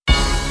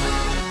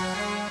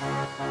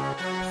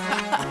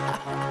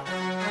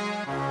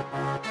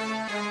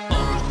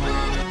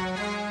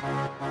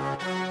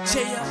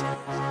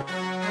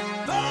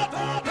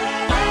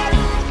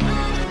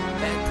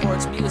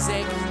Backporch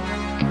music.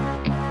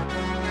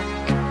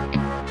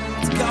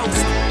 It's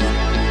Ghost.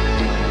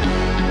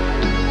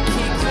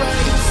 Kid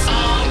Craze.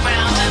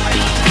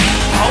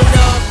 Hold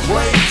up,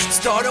 wait.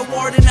 Start a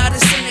war and I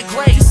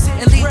disintegrate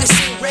and leave the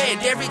scene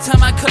red every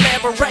time I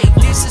collaborate.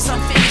 This is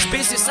unfinished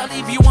business. I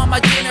leave you on my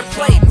dinner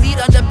plate. Meet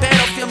on the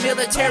battlefield,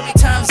 military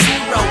time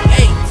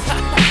 08.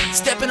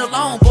 Stepping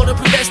alone,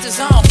 bulletproof vest is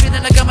on.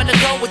 Feeling like I'm gonna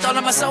go with all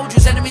of my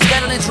soldiers, enemies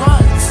battling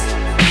drums.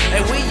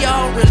 And we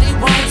all really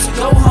want to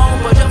go home,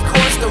 but of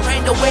course there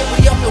ain't no way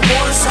we up in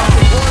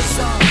Warzone.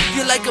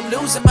 Feel like I'm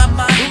losing my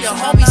mind. The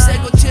homie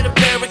said go to the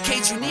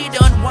barricades, you need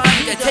to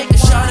unwind. I take a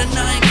shot of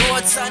 9, go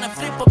outside and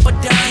flip up a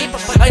dime.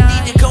 I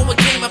need to go a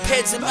game of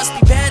heads, it must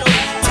be battle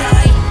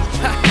time.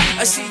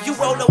 I see you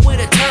roll up with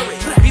a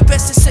turret. Be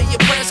best to say your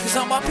prayers, cause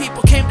all my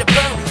people came to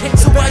bury.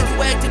 So why you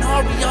acting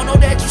hard? We all know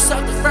that you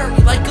suck the furry.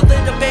 Like a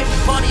little baby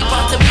bunny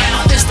about to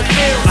manifest the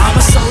fear. I'm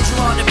a soldier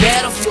on the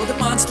battlefield, a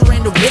monster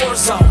in the war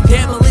zone.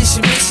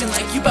 Demolition mission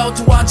like you about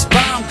to watch a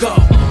bomb go.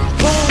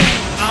 Boom,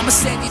 I'ma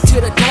send you to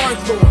the dark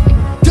lord.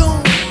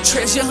 Doom,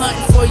 treasure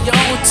hunting for your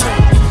own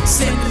turn.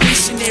 Send the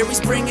missionaries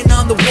bringing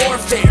on the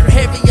warfare.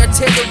 Heavy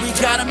artillery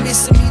got 'em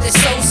missing me, they're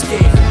so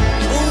scared.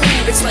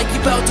 Ooh, it's like you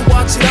about to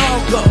watch it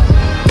all go.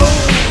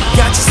 Boom,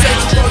 got you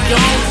searching for your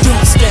own doom.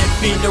 Step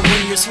in the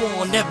ring, you're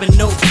sworn, never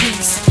no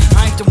peace.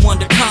 I ain't the one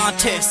to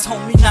contest,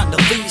 homie, not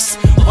the least.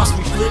 Watch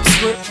me flip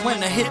script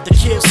when I hit the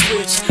kill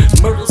switch.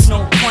 Murder's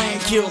no plan,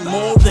 kill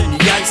more than the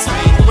Iceman.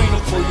 There ain't no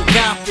fool you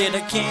got that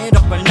I can't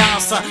up and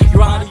outside.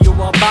 You're out of your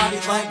body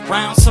like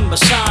rounds of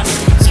machete.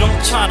 So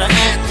don't try to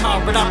act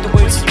hard, but out the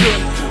way you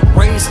could.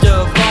 Raise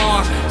the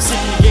bar,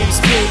 sitting in the game,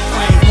 spit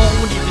plain.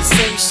 Won't even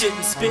say shit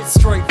and spit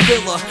straight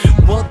filler.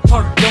 What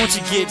part don't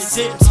you get? It's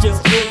it, still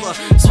killer.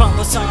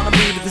 Spotless on a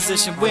media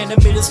position, when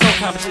admit it's no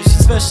competition.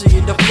 Especially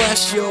in the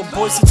flesh, your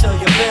boys will tell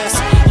you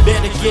best.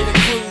 Better get a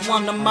clue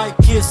on the mic,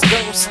 it's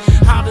Ghost.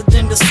 Hotter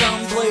than the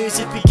sun blaze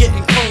if you're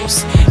getting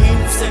close.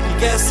 Ain't second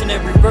guessing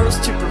every verse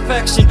to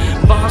perfection.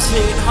 Bars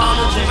hit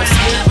harder than a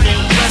slip in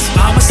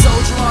wrestling. I'm a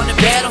soldier on the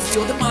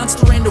battlefield, a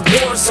monster in the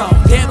war zone.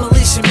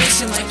 Demolition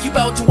mission like you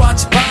about to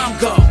watch a bomb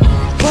go.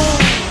 Boom,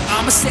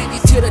 I'ma send you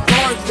to the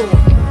dark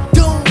lord.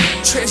 Doom,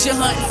 treasure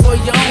hunting for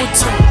your own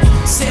turn.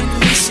 Send the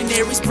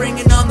missionaries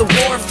bringing on the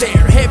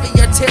warfare. Heavy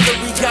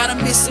artillery got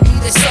 'em missing me,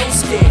 they're so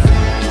scared.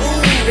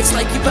 Ooh, it's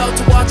like you about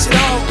to watch it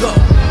all go.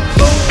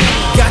 Boom,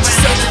 got you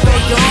searching for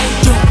your own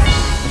doom.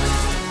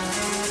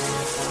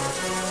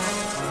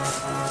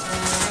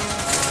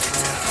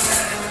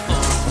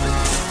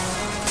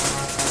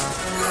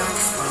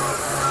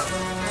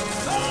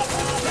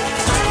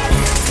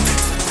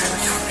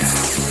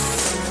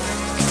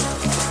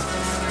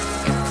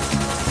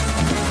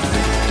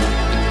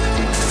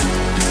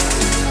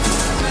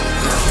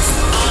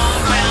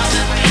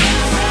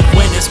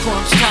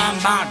 Crunch time,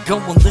 I go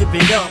and live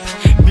it up.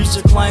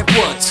 Music like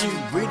what? You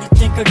really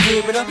think I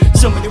give it up?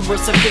 So many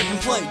words I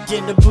didn't play.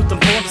 In the booth, I'm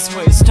born this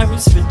way. It's time you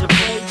spit the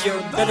play.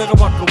 You're better to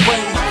walk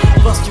away.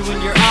 Bust you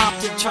in your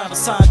optic, try to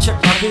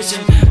sidecheck my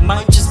vision.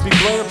 Might just be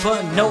blurred,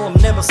 but no, I'm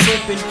never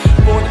slipping.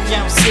 40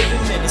 ounce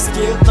sipping, and it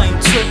still ain't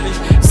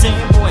tripping.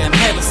 Saying, boy, I'm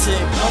hella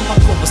sick. All my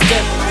core was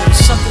devilish.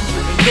 Something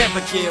you may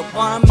never get.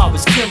 Why I'm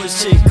always killing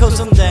shit?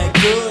 Cause I'm that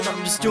good.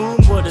 I'm just doing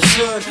what I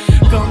should.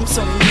 Come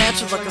so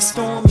natural like a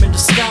storm in the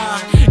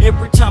sky.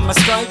 Every time I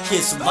strike,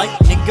 it's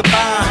lightning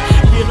goodbye.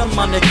 Feel I'm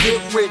on a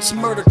get rich,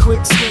 murder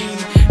quick scheme.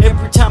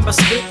 Every time I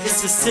spit,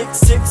 it's a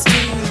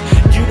 616.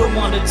 You don't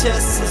wanna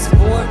test this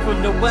boy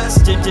from the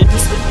west. It did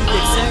this with the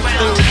exact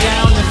third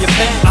down on your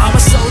back. I'm a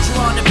soldier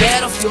on the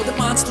battlefield, a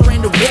monster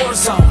in the war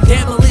zone.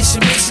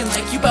 Demolition mission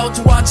like you about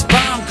to watch a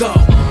bomb go.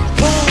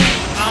 Boom,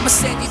 I'ma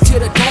send you to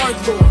the dark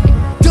lord.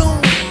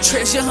 Doom,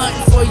 treasure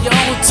hunting for your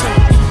own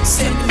turn.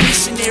 Send the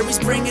missionaries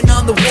bringing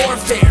on the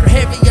warfare.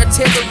 Heavy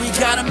artillery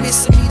got 'em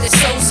missing me, they're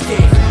so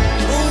scared.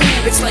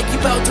 Ooh, it's like you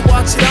about to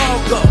watch it all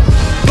go.